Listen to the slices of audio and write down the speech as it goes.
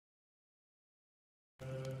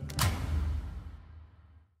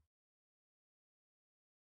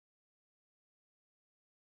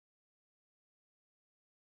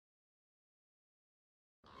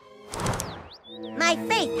My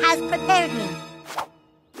faith has prepared me.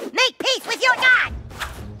 Make peace with your god!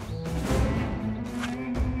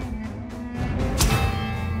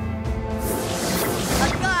 A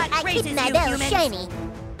god I raises keep my you, bell humans. shiny.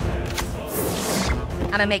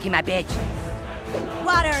 I'm making my bitch.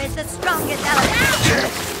 Water is the strongest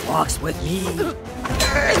element. Walks with me.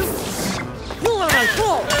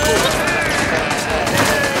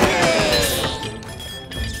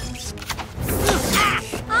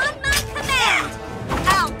 On my command!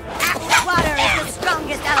 Ow! Water is the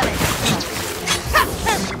strongest element.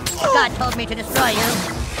 God told me to destroy you.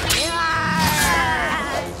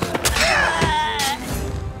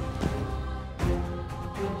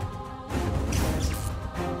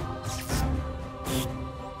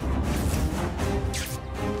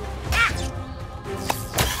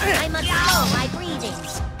 I must slow my breathing.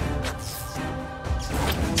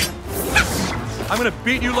 I'm gonna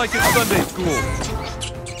beat you like it's Sunday school.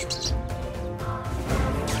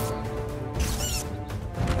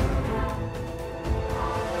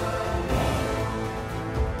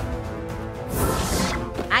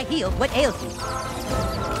 I healed what ails you.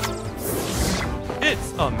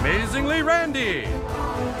 It's Amazingly Randy!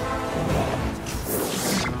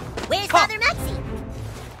 Where's Father Maxie?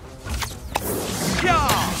 Yeah!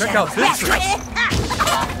 Check out this trick!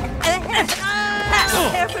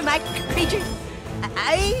 Care for my creatures.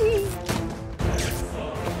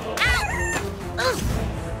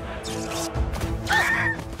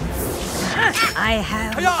 I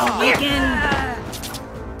have Hi-ya! awakened.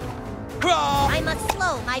 I must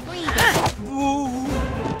slow my breathing.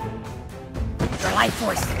 Your life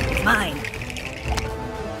force is mine.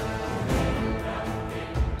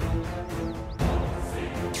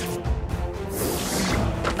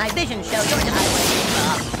 My vision shows your demise.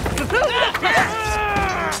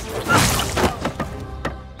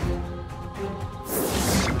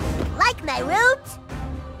 Like my robes?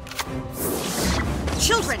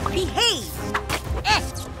 Children, behave!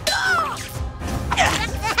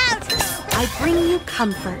 I bring you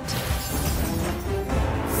comfort.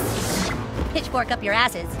 Pitchfork up your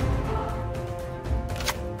asses.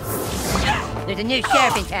 There's a new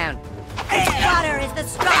sheriff in town. Water is the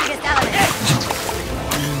strongest element.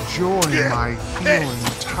 Enjoy my healing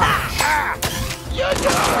touch.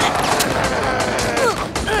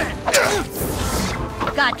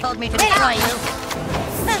 God told me to destroy you.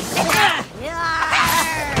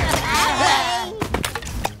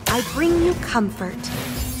 I bring you comfort.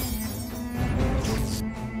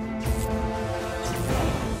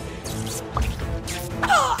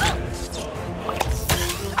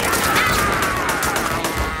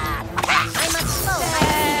 I must slow my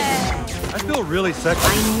I feel really sexy.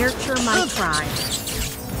 I nurture my tribe.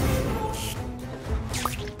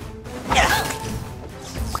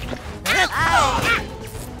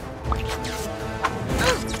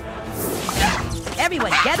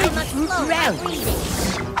 Everyone, gather I must slow my around. breathing.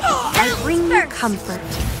 I bring you comfort.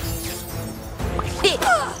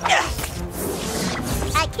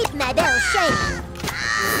 I keep my bell shiny.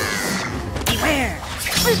 Beware.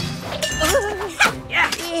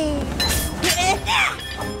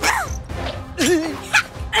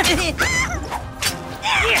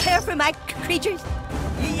 Care for my creatures.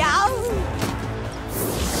 Yow.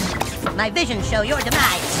 My vision show your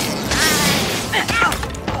demise.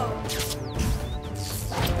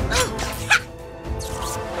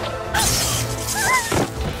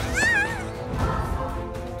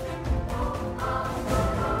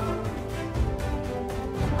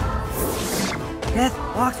 Death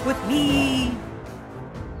walks with me.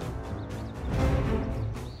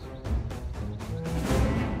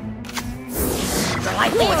 Your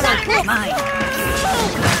life force is mine.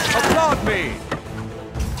 Applaud me!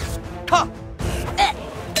 Ha!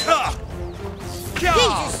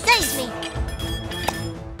 Jesus, save me!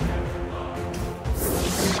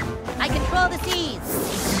 I control the seas.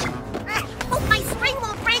 Hope my spring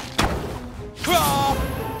won't break.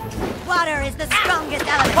 Water is the strongest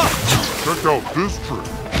element. Check out this trick.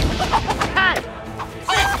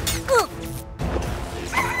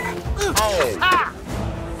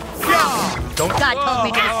 Don't God told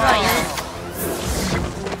me to destroy you.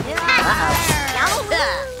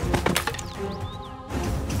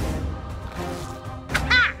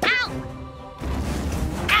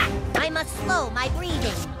 I must slow my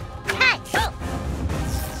breathing.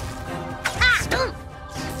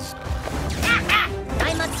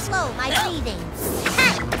 I must slow my breathing.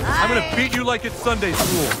 I'm gonna beat you like it's Sunday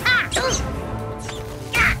school.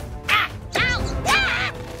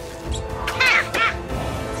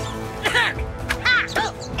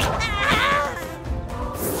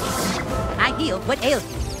 I healed what ails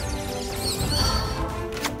you.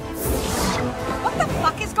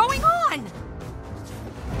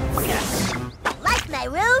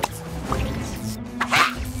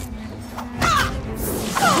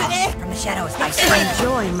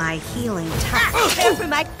 my healing touch. Prepare for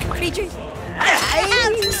my creatures.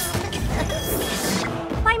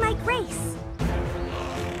 By my grace.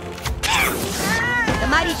 The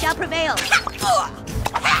mighty shall prevail.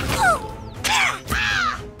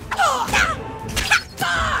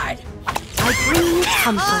 I bring you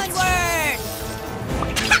comfort. Onward!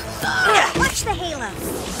 Watch the halo.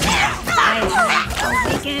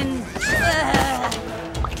 Awaken.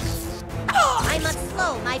 I must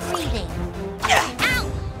slow my breathing. Ow!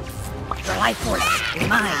 Your life force is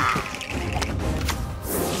mine.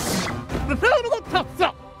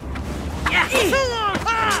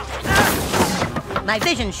 My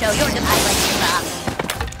vision show your device.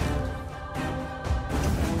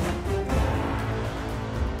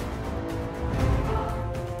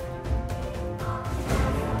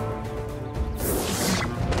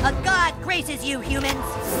 A god graces you, humans.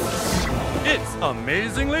 It's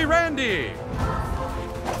Amazingly Randy!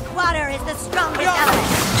 Water is the strongest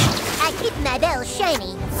element. I keep my bell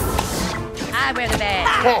shiny. I wear the badge.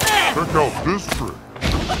 Ha! Check out this trick.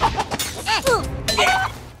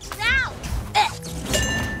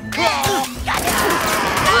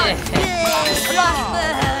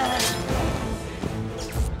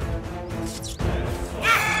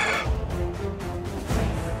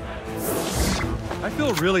 I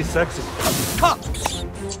feel really sexy. Ha!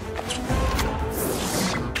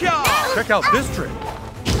 Check out this trick.